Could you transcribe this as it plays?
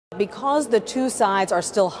because the two sides are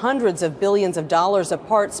still hundreds of billions of dollars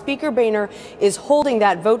apart, Speaker Boehner is holding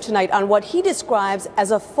that vote tonight on what he describes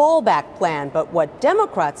as a fallback plan, but what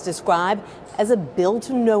Democrats describe as a bill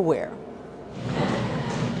to nowhere.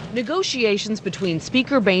 Negotiations between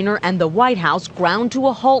Speaker Boehner and the White House ground to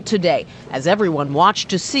a halt today as everyone watched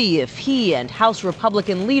to see if he and House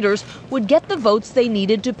Republican leaders would get the votes they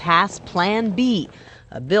needed to pass Plan B,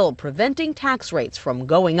 a bill preventing tax rates from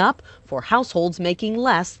going up for households making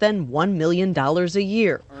less than $1 million a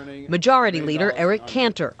year. Majority Leader Eric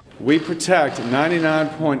Cantor. We protect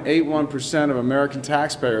 99.81% of American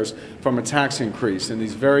taxpayers from a tax increase in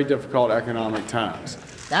these very difficult economic times.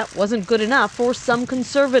 That wasn't good enough for some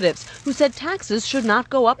conservatives who said taxes should not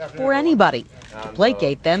go up for anybody. To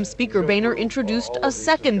placate them, Speaker Boehner introduced a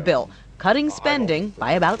second bill, cutting spending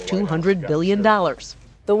by about $200 billion.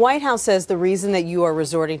 The White House says the reason that you are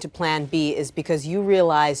resorting to Plan B is because you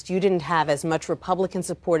realized you didn't have as much Republican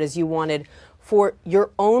support as you wanted for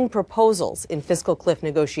your own proposals in fiscal cliff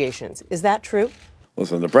negotiations. Is that true?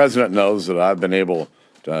 Listen, the president knows that I've been able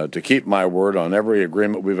to keep my word on every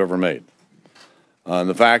agreement we've ever made. And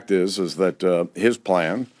the fact is that his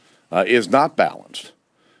plan is not balanced.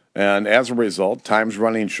 And as a result, time's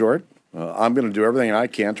running short. I'm going to do everything I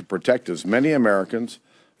can to protect as many Americans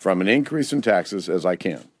from an increase in taxes as I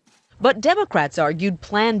can. But Democrats argued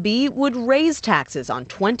Plan B would raise taxes on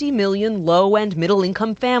 20 million low and middle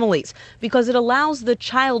income families because it allows the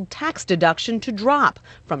child tax deduction to drop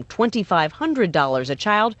from $2,500 a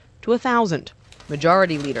child to $1,000.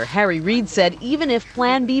 Majority Leader Harry Reid said even if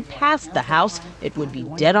Plan B passed the House, it would be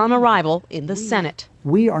dead on arrival in the Senate.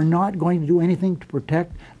 We are not going to do anything to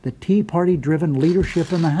protect the Tea Party-driven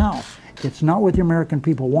leadership in the House. It's not what the American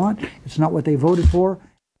people want. It's not what they voted for.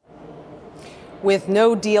 With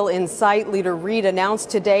no deal in sight, Leader Reid announced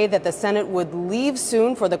today that the Senate would leave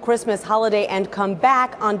soon for the Christmas holiday and come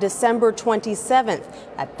back on December 27th.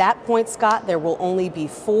 At that point, Scott, there will only be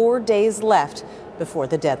 4 days left before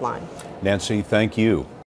the deadline. Nancy, thank you.